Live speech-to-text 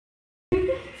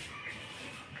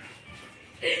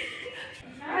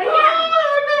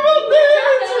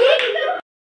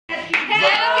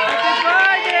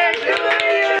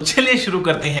चलिए शुरू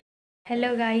करते हैं।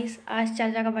 हेलो गाइस, आज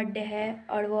चाचा का बर्थडे है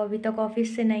और वो अभी तक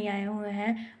ऑफिस से नहीं आए हुए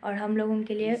हैं और हम लोग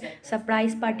उनके लिए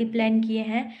सरप्राइज़ पार्टी प्लान किए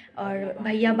हैं। और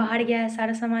भैया बाहर गया है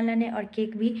सारा सामान लाने और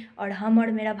केक भी, और हम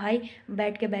और मेरा भाई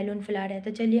बैठ के बैलून फुला रहे हैं।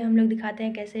 तो चलिए हम लोग दिखाते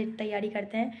हैं कैसे तैयारी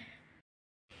करते हैं।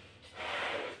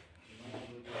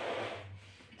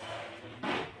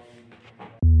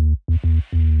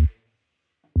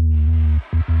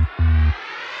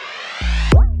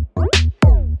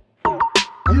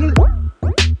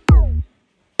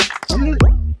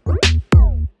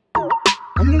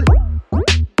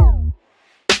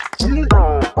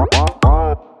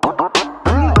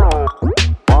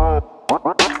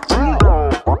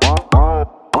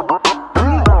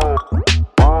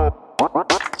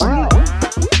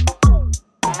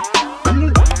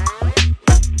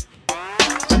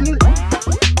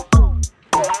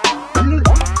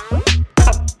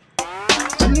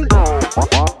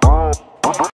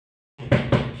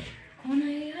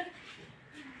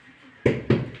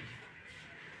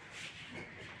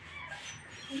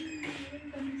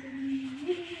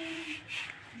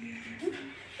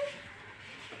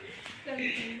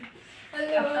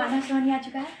 अब खाना सोनी आ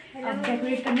चुका है, अब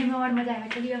डेकोरेट करने में और मजा आएगा।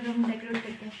 चलिए अब हम डेकोरेट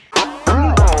करते हैं।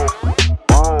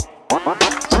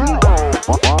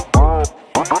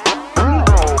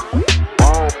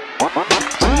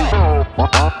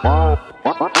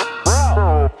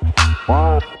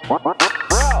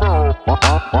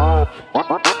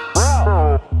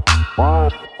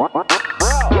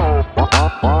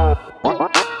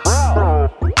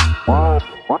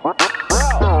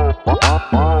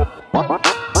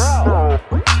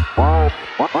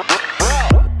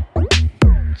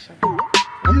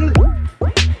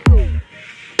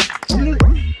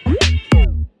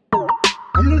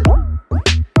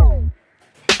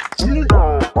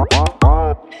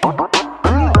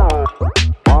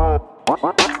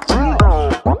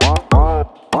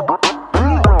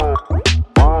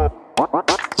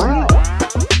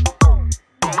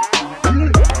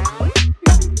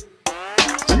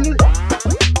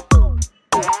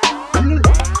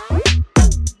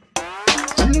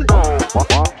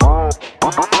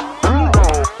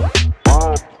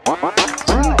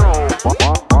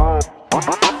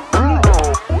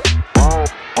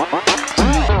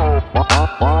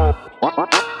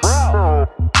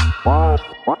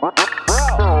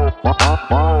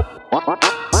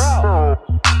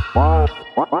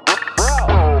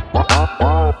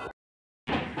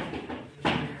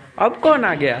 अब कौन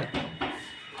आ गया?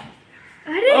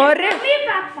 अरे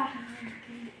पापा।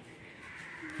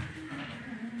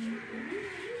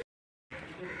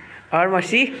 और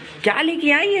मौसी क्या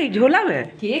लेके आई है झोला में?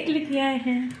 केक लेके आए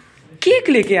हैं। केक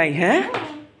लेके आई हैं?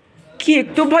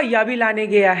 केक तो भैया भी लाने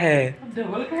गया है।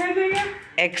 डबल कह देगा,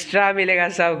 एक्स्ट्रा मिलेगा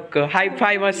सबको। हाई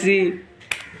फाई मौसी।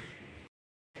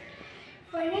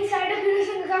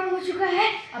 काम हो चुका है,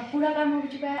 अब पूरा काम हो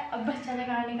चुका है। अब बस चाचा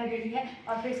का आने का देरी है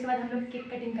और फिर इसके बाद हम लोग केक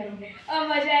कटिंग करेंगे।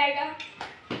 अब मजा आएगा।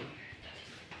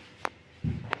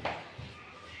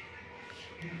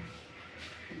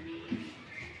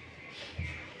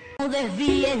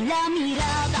 Desvíes la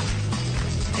mirada,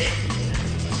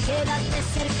 quédate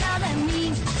cerca de mí.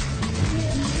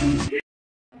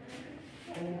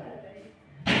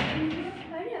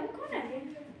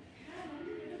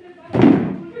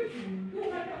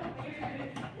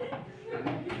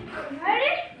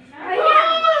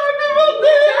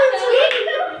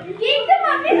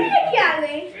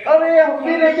 अरे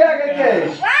हमने ने क्या करते हैं?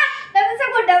 वाह, तब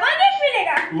सबको डबल केक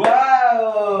मिलेगा। वाओ!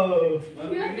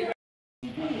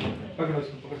 पकड़ो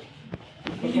उसको, पकड़ो।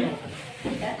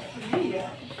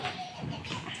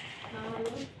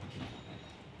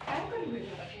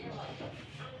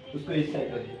 उसको इस साइड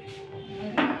कर।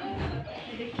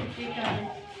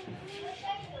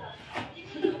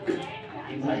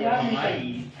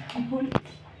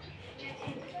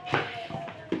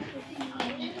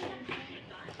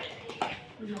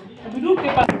 बिल्लू के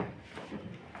पास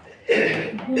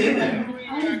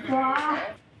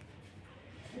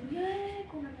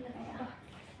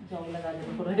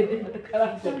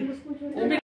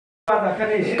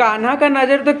कान्हा का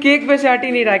नजर तो केक पे से हट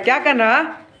ही नहीं रहा। क्या करना?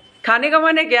 खाने का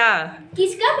मन है क्या?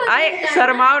 किसका बर्थडे? आए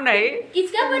शर्माओ नहीं।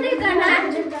 किसका बर्थडे करना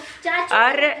है? चाचू।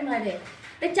 अरे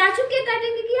तो चाचू केक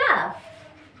काटेंगे क्या?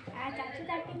 चाचू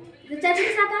काटेंगे। तो चाचू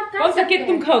के साथ आप कौन सा केक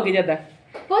तुम खाओगे ज्यादा?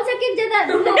 कौन सा केक ज्यादा?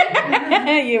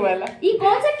 ये वाला। ये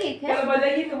कौन सा केक है?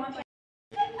 बताइए तुम्हारा।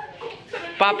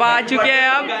 पापा आ चुके हैं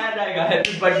अब। गाया जाएगा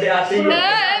हैप्पी बर्थडे आते ही।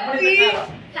 Happy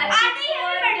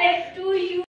birthday to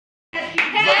you.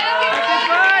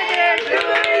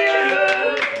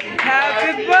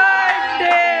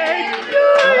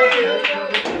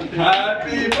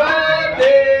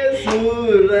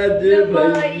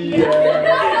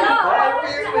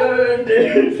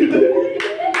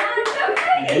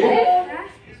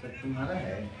 तुम्हारा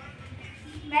है।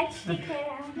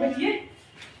 बचिए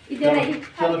इधर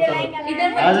चलो इधर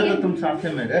आज तो तुम साथ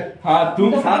में मेरे। हाँ तुम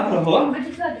साथ रहो। तुम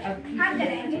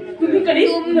भी करी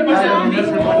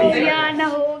क्या ना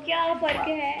हो, क्या फर्क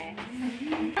है।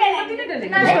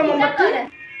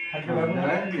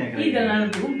 इधर ना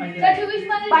तू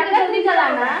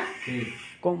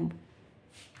कौन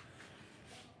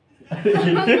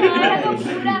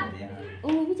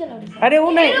अरे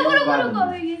वो नहीं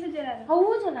रुको ये से जला लो।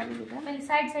 वो जला लो बेटा, पहले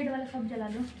साइड वाला सब जला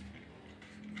लो।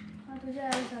 हाँ तो जला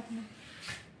लो साथ में।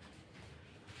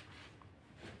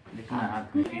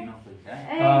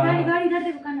 गाड़ी इधर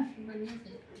देखो काना।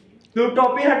 तू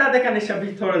टोपी हटा दे कनिष्ठ अभी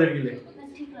थोड़ा देर के लिए।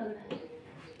 ठीक लग रहा है।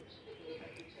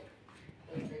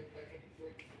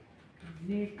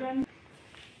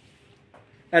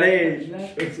 अरे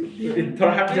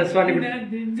थोड़ा हट जसवानी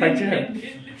सच है।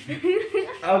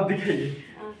 अब दिखाइए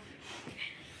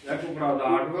याको ब्राउड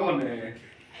आर्ट में होने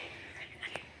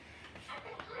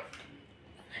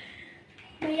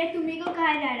भैया तुम्ही को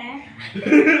कहा जा रहा है?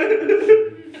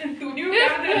 तूने क्या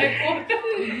दे को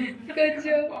कुछ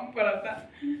पंप करा था।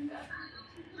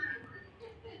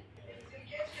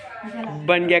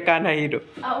 बन गया कान्हा हीरो।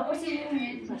 ऊपर से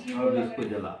और इसको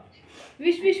जला।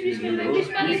 विश मांगे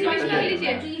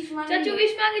चाचू,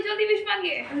 विश मांगे जल्दी, विश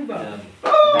मांगे।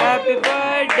 Happy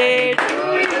birthday to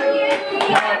you.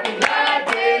 Happy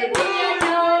birthday to you.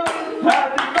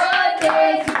 Happy birthday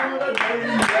to you.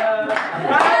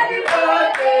 Happy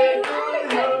birthday to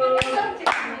you.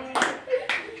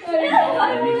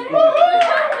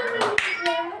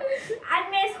 आज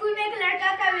मेरे स्कूल में एक लड़का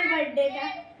का भी बर्थडे था।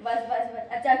 बस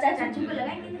अच्छा चाचू को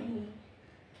लगाएंगे नहीं,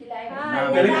 खिलाएंगे।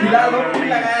 मेरे खिला लो फिर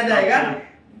लगाया जाएगा।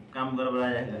 काम गड़बड़ा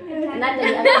जाएगा। ना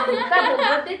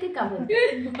बोलते थे कब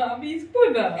अभी इसको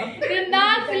ना ना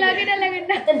खिला के ना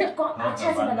लगना।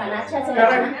 अच्छा से बताना, अच्छा से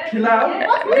करें खिलाओ।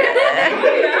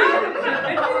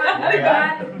 अरे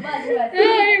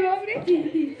बाप रे।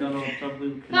 चलो सब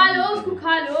खा लो उसको,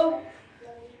 खा लो।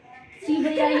 सी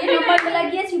भैया ये नंबर पे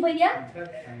लगी सी भैया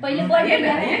पहले बर्थडे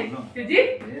है जी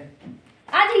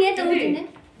आज ये तो ने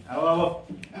आओ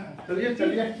चलिए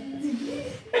चलिए।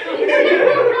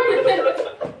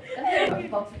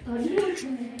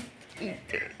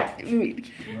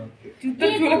 जूता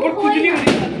छोले पर खुजली हो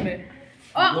रही हाथ में।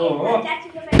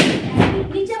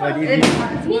 नीचे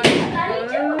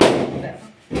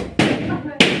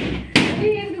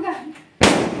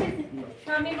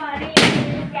मम्मी मारी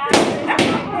क्या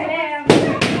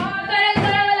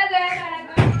कड़ा वाला गया क्या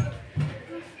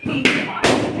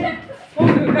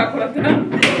करा था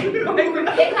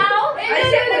दिखाओ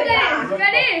ऐसे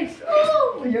गणेश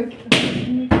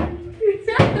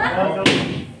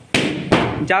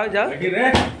जाओ जाओ।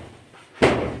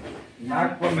 नाक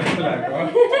पर नहीं लगा।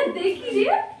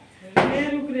 देखिए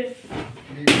रुक रे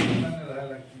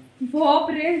बाप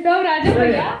रे दो राजा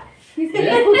भैया किसके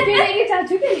लिए, खुद के लिए कि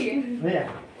चाचू के लिए? भैया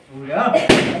हो गया।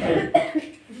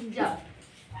 जाओ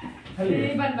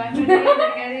बन करे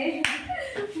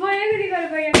भैया को निकाल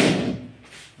भैया।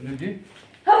 जी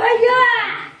हाँ भैया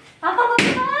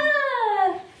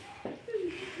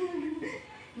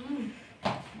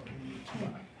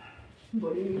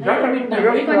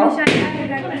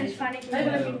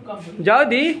जाओ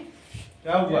दी।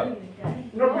 क्या हुआ?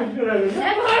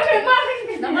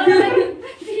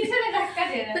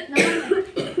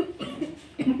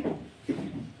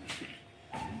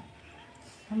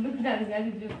 हम लोग डाल दिया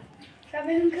सब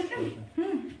खत्म।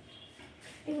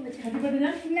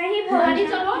 नहीं पानी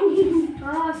चलो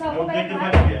हाँ सब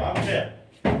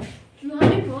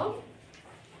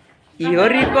यो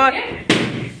रिकॉर्ड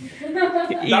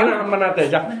यो हम बनाते हैं।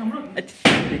 जा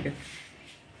अच्छा ठीक है।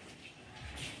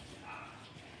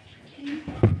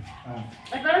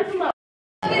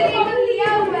 लिया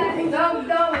हुआ है दम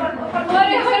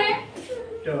अरे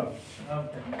चलो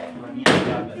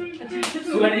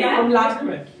सुनिए हम लास्ट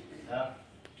में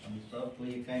हम सब को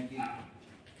ये कहें कि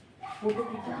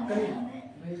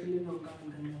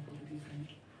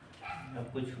अब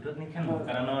कुछ छूटत नहीं है ना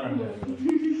कराना और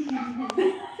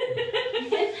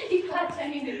अच्छा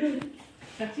नहीं देखो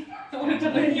सच्ची और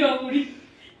चलो क्या पूरी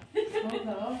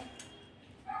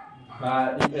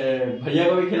भैया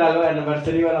को भी खिला लो,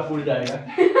 एनिवर्सरी वाला फूल जाएगा।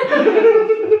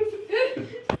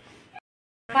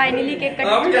 फाइनली केक कट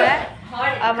चुका है।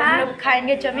 अब हम लोग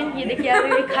खाएंगे चाउमीन। ये देखिए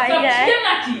अभी भी खा ही रहा है,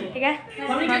 ठीक है,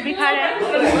 हम भी खा रहे हैं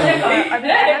और अभी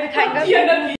खाना भी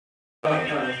खाएंगे।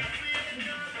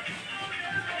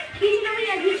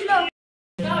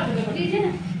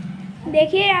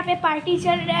 देखिए यहाँ पे पार्टी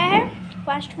चल रहा है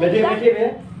फास्ट फूड का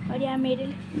और यहाँ मेरे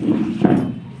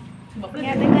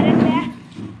यहाँ पे कर रहा है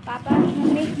पापा,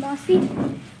 मम्मी, मौसी,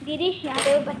 दीदी। यहाँ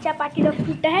पे बच्चा पार्टी लोग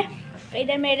टूटा है।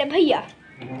 इधर मेरे भैया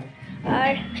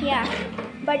और यहाँ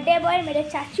बर्थडे बॉय मेरे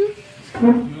चाचू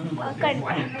और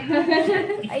कन्या।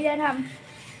 इधर हम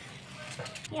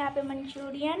यहाँ पे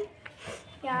मंचूरियन,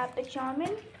 यहाँ पे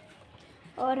चाउमीन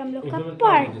और हम लोग का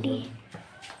पार्टी।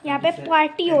 यहाँ पे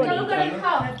पार्टी हो रही है।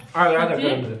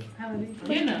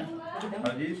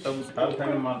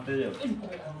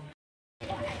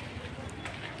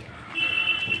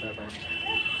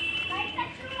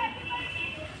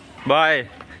 Bye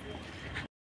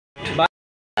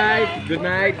bye, good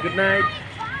night, good night.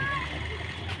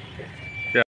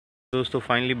 दोस्तों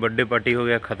फाइनली बर्थडे पार्टी हो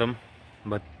गया ख़त्म।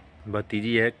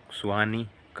 भतीजी है सुहानी,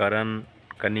 करण,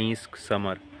 कनिष्क,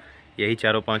 समर, यही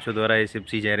चारों पांचों द्वारा ये सब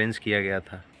चीज़ अरेंज किया गया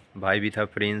था। भाई भी था,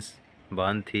 प्रिंस,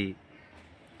 बहन थी,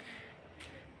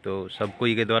 तो सबको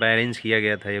ही के द्वारा अरेंज किया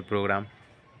गया था ये प्रोग्राम।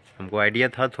 हमको आइडिया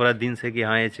था थोड़ा दिन से कि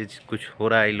हाँ ये चीज़ कुछ हो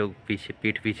रहा है, ये लोग पीछे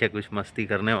पीठ पीछे कुछ मस्ती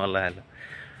करने वाला है,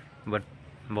 बट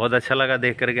बहुत अच्छा लगा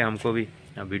देख करके हमको भी।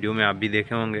 अब वीडियो में आप भी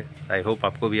देखे होंगे, आई होप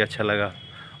आपको भी अच्छा लगा।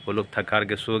 वो लोग थक हार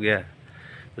के सो गया है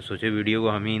तो सोचे वीडियो को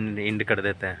हम ही एंड कर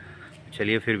देते हैं।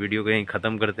 चलिए फिर वीडियो को यहीं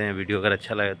ख़त्म करते हैं। वीडियो अगर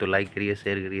अच्छा लगा तो लाइक करिए,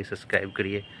 शेयर करिए, सब्सक्राइब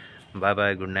करिए। Bye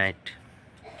bye, good night.